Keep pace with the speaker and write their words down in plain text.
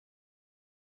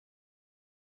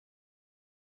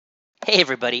Hey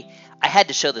everybody, I had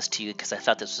to show this to you because I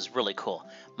thought this was really cool.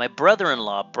 My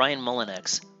brother-in-law, Brian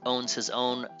Mullinex, owns his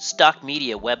own stock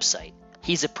media website.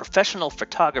 He's a professional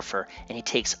photographer and he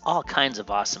takes all kinds of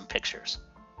awesome pictures.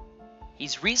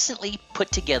 He's recently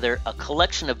put together a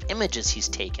collection of images he's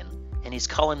taken and he's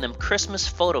calling them Christmas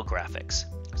photographics.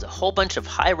 There's a whole bunch of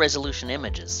high-resolution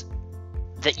images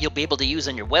that you'll be able to use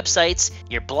on your websites,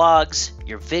 your blogs,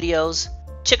 your videos.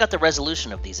 Check out the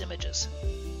resolution of these images.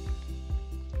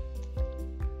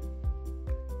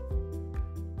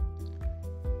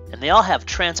 And they all have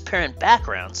transparent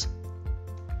backgrounds,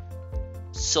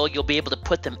 so you'll be able to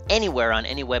put them anywhere on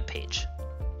any web page.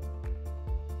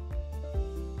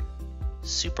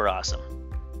 Super awesome.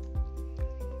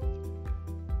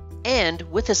 And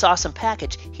with this awesome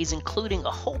package, he's including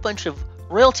a whole bunch of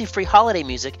royalty-free holiday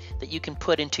music that you can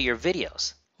put into your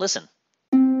videos. Listen.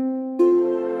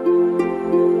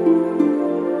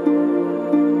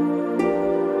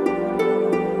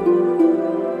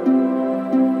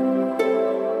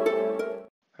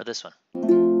 Or this one.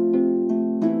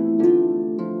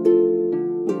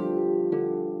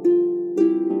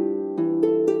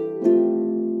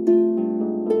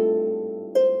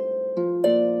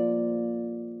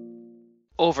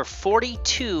 Over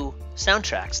 42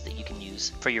 soundtracks that you can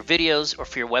use for your videos or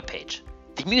for your webpage.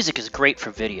 The music is great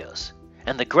for videos,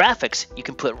 and the graphics you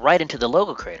can put right into the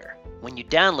logo creator. When you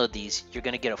download these, you're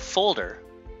going to get a folder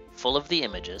full of the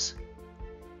images,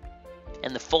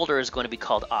 and the folder is going to be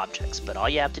called Objects, but all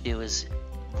you have to do is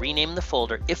rename the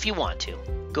folder if you want to.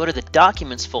 Go to the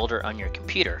Documents folder on your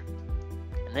computer,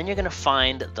 and then you're going to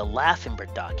find the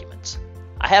Laughingbird documents.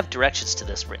 I have directions to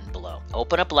this written below.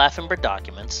 Open up Laughingbird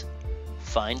documents,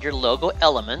 find your logo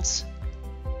elements,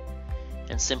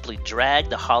 and simply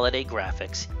drag the holiday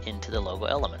graphics into the logo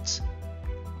elements.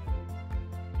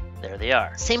 There they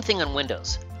are. Same thing on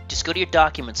Windows. Just go to your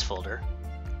Documents folder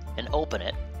and open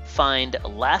it. Find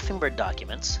Laughingbird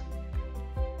documents,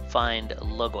 find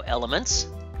logo elements,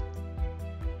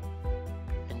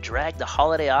 and drag the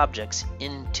holiday objects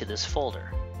into this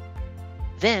folder.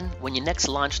 Then, when you next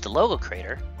launch the logo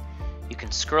creator, you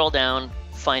can scroll down,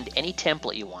 find any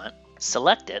template you want,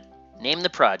 select it, name the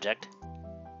project,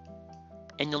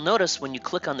 and you'll notice when you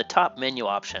click on the top menu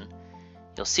option,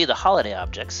 you'll see the holiday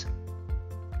objects,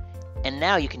 and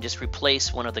now you can just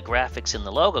replace one of the graphics in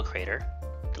the logo creator,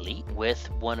 delete,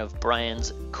 with one of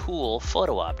Brian's cool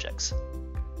photo objects.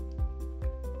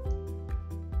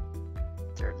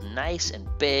 They're nice and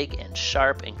big and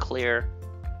sharp and clear.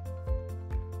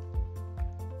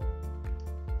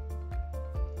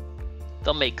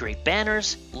 They'll make great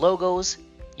banners, logos.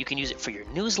 You can use it for your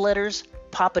newsletters,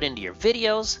 pop it into your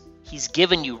videos. He's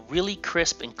given you really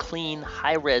crisp and clean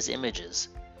high-res images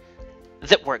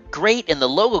that work great in the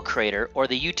logo creator or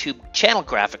the YouTube channel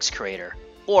graphics creator,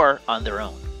 or on their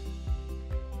own.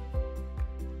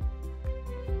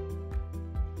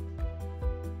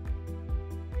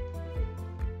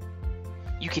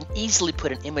 You can easily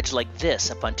put an image like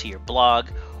this up onto your blog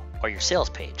or your sales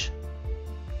page.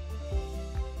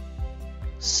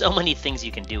 So many things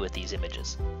you can do with these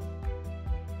images.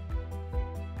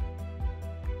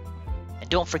 And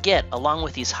don't forget, along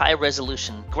with these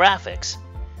high-resolution graphics,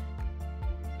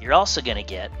 you're also going to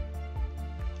get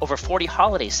over 40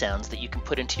 holiday sounds that you can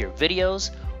put into your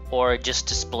videos or just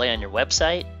display on your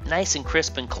website. Nice and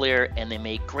crisp and clear, and they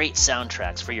make great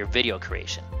soundtracks for your video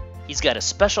creation. He's got a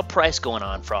special price going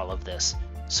on for all of this.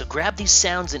 So grab these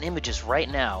sounds and images right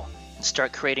now and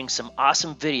start creating some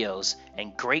awesome videos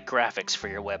and great graphics for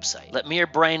your website. Let me or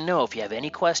Brian know if you have any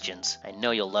questions. I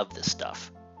know you'll love this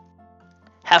stuff.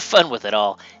 Have fun with it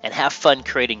all, and have fun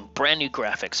creating brand new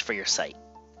graphics for your site.